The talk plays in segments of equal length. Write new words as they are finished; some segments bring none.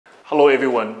Hello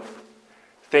everyone.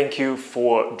 Thank you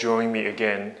for joining me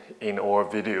again in our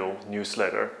video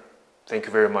newsletter. Thank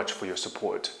you very much for your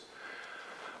support.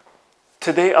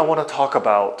 Today I want to talk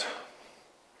about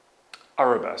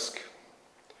Arabesque.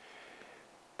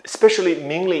 Especially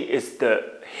mainly is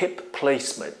the hip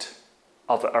placement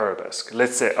of Arabesque.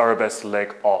 Let's say Arabesque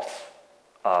leg off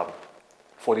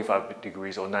 45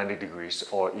 degrees or 90 degrees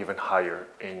or even higher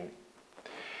in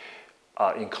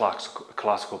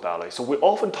classical ballet. So we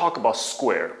often talk about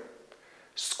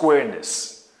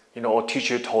squareness. You know, our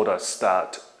teacher told us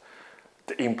that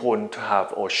it's important to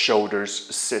have our shoulders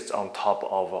sit on top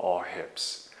of our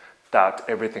hips, that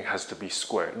everything has to be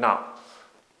square. Now,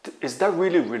 is that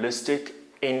really realistic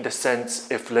in the sense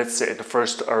if, let's say, the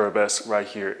first Arabesque right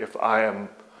here, if I am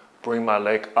bring my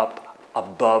leg up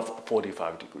above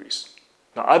 45 degrees?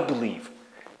 Now, I believe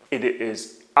it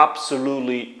is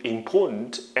absolutely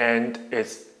important and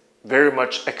it's very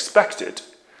much expected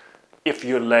if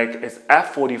your leg is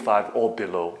at 45 or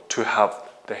below to have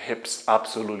the hips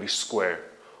absolutely square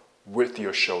with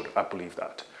your shoulder. I believe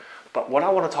that. But what I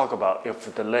want to talk about,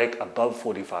 if the leg above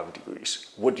 45 degrees,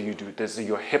 what do? Does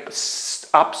your hip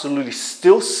absolutely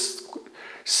still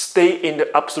stay in the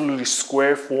absolutely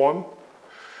square form?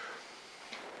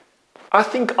 I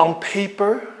think on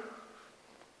paper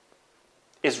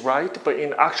is right, but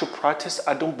in actual practice,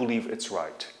 I don't believe it's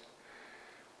right.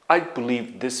 I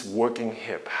believe this working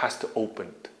hip has to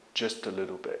open just a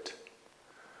little bit.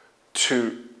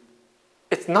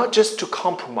 It's not just to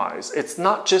compromise. It's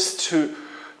not just to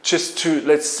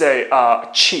let's say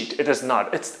cheat. It is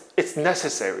not. It's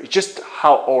necessary. Just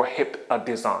how our hip are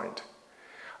designed.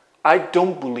 I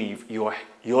don't believe your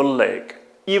leg,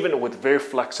 even with very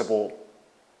flexible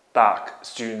back,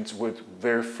 students with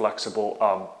very flexible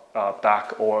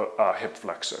back or hip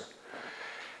flexor.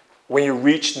 When you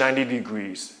reach 90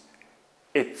 degrees,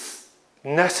 it's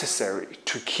necessary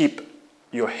to keep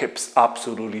your hips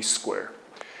absolutely square.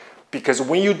 Because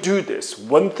when you do this,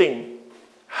 one thing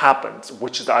happens,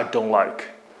 which I don't like,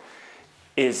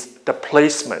 is the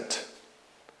placement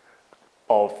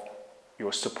of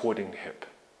your supporting hip.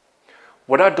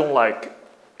 What I don't like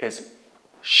is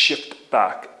shift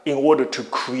back in order to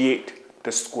create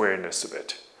the squareness of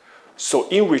it. So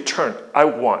in return, I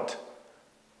want,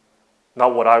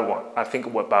 not what I want, I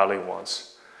think what ballet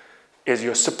wants, is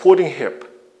your supporting hip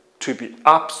to be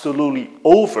absolutely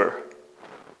over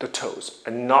the toes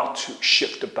and not to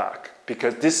shift back,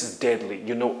 because this is deadly.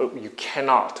 You know, you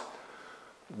cannot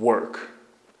work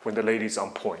when the lady's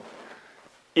on point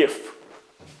if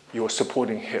your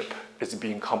supporting hip is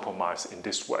being compromised in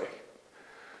this way.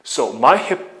 So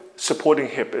my supporting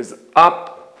hip is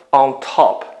up on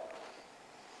top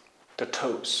the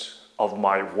toes of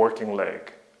my working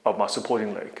leg, of my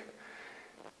supporting leg.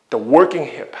 The working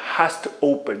hip has to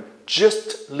open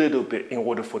just a little bit in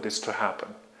order for this to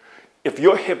happen. If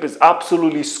your hip is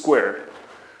absolutely square,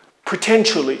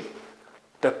 potentially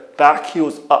the back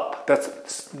heel's up.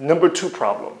 That's number 2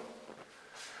 problem.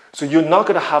 So you're not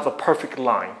going to have a perfect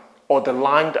line, or the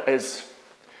line that is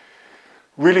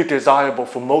really desirable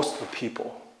for most of the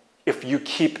people if you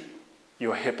keep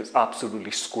your hip is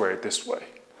absolutely square this way.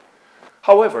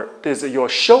 However, there's your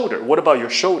shoulder. What about your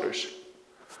shoulders?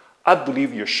 I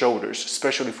believe your shoulders,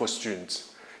 especially for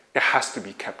students, it has to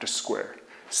be kept square,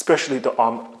 especially the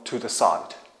arm to the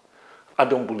side. I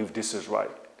don't believe this is right.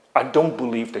 I don't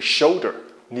believe the shoulder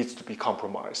needs to be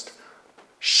compromised.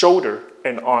 Shoulder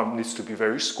and arm needs to be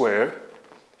very square.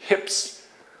 Hips,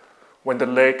 when the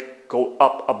leg go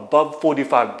up above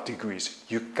 45 degrees,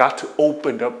 you got to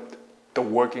open up the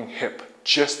working hip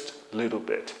just a little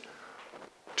bit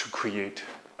to create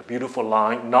a beautiful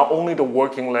line, not only the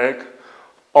working leg,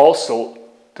 also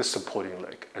the supporting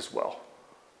leg as well,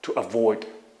 to avoid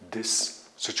this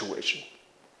situation,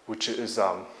 which is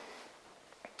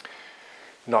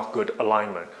not good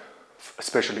alignment,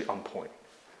 especially on point.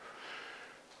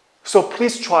 So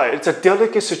please try it. It's a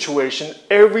delicate situation.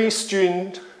 Every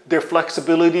student, their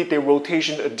flexibility, their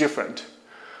rotation are different.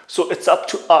 So it's up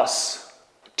to us,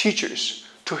 teachers,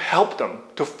 to help them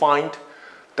to find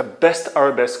the best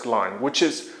Arabesque line, which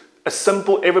is a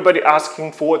simple, everybody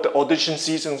asking for the audition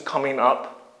season coming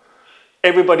up.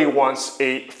 Everybody wants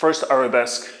a first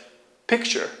Arabesque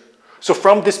picture. So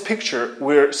from this picture,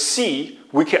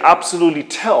 we can absolutely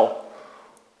tell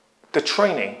the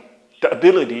training, the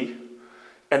ability,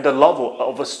 and the level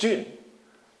of a student.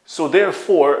 So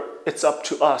therefore, it's up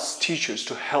to us teachers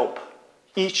to help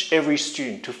every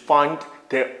student to find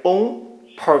their own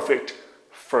perfect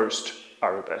first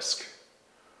Arabesque.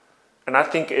 And I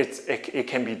think it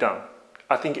can be done.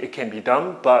 I think it can be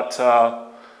done, but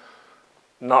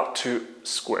not too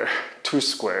square.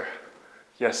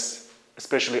 Yes,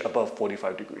 especially above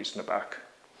 45 degrees in the back.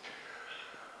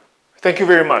 Thank you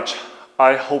very much.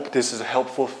 I hope this is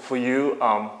helpful for you,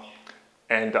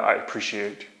 and I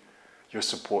appreciate your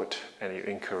support and your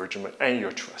encouragement and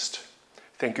your trust.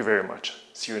 Thank you very much.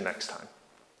 See you next time.